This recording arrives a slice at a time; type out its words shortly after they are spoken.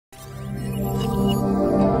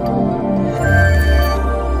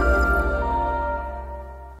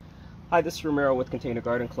Hi, this is Romero with Container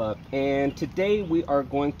Garden Club, and today we are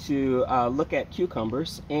going to look at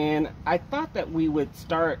cucumbers. And I thought that we would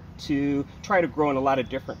start to try to grow in a lot of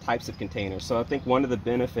different types of containers. So I think one of the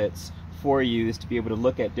benefits for you is to be able to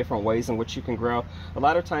look at different ways in which you can grow. A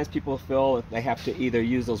lot of times people feel that they have to either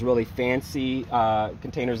use those really fancy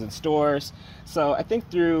containers in stores. So I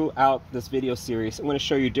think throughout this video series I'm going to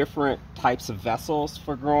show you different types of vessels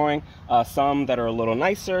for growing, some that are a little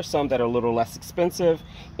nicer, some that are a little less expensive,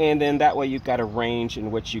 and then that way you've got a range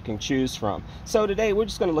in which you can choose from. So today we're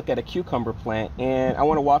just going to look at a cucumber plant, and I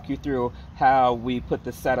want to walk you through how we put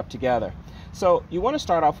this setup together. So you want to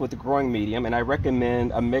start off with the growing medium, and I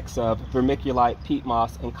recommend a mix of vermiculite, peat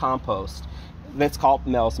moss, and compost. That's called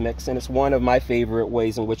Mel's Mix, and it's one of my favorite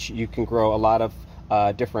ways in which you can grow a lot of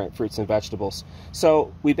different fruits and vegetables.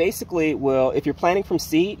 So we basically will, if you're planting from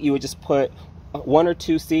seed, you would just put 1 or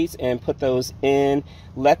 2 seeds and put those in,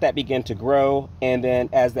 let that begin to grow, and then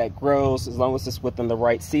as that grows, as long as it's within the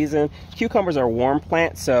right season. Cucumbers are a warm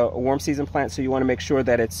plant, so a warm season plant, so you want to make sure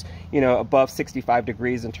that it's, you know, above 65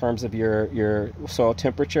 degrees in terms of your soil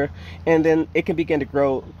temperature, and then it can begin to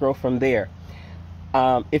grow from there.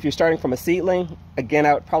 If you're starting from a seedling, again,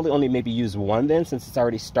 I would probably only maybe use 1 then, since it's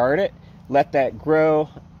already started. Let that grow.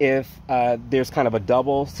 If there's kind of a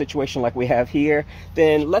double situation like we have here,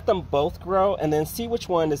 then let them both grow and then see which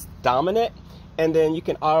one is dominant, and then you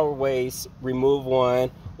can always remove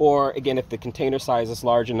one, or again, if the container size is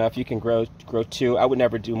large enough, you can grow 2. I would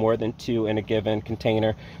never do more than 2 in a given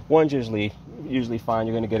container. One's usually fine.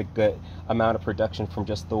 You're going to get a good amount of production from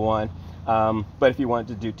just the one, but if you wanted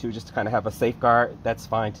to do 2 just to kind of have a safeguard, that's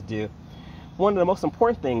fine to do. One of the most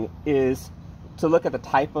important thing is to look at the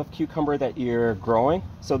type of cucumber that you're growing.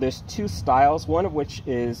 So there's 2 styles, one of which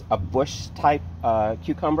is a bush type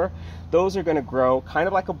cucumber. Those are going to grow kind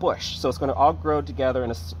of like a bush, so it's going to all grow together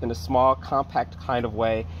in a small compact kind of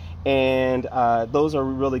way, and those are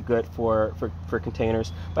really good for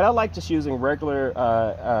containers. But I like just using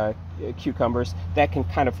regular cucumbers that can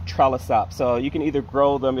kind of trellis up. So you can either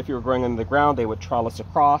grow them, if you were growing them in the ground, they would trellis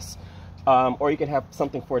across, or you can have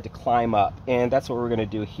something for it to climb up, and that's what we're going to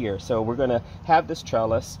do here. So we're going to have this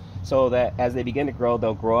trellis so that as they begin to grow,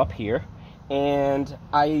 they'll grow up here, and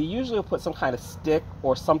I usually will put some kind of stick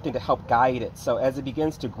or something to help guide it. So as it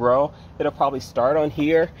begins to grow, it'll probably start on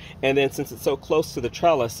here, and then since it's so close to the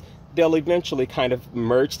trellis, they'll eventually kind of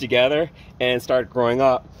merge together and start growing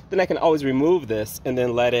up. Then I can always remove this and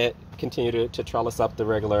then let it continue to trellis up the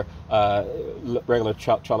regular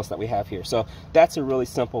trellis that we have here. So that's a really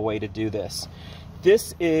simple way to do this.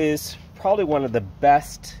 This is probably one of the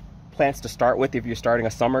best plants to start with if you're starting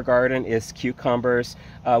a summer garden, is cucumbers.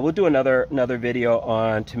 We'll do another video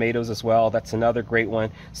on tomatoes as well. That's another great one.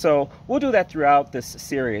 So we'll do that throughout this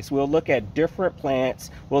series. We'll look at different plants,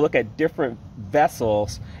 we'll look at different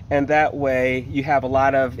vessels, and that way you have a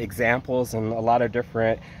lot of examples and a lot of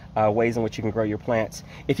different ways in which you can grow your plants.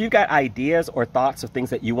 If you've got ideas or thoughts of things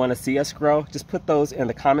that you want to see us grow, just put those in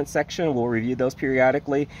the comment section. We'll review those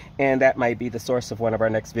periodically, and that might be the source of one of our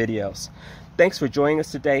next videos. Thanks for joining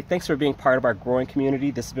us today. Thanks for being part of our growing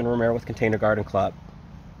community. This has been Romero with Container Garden Club.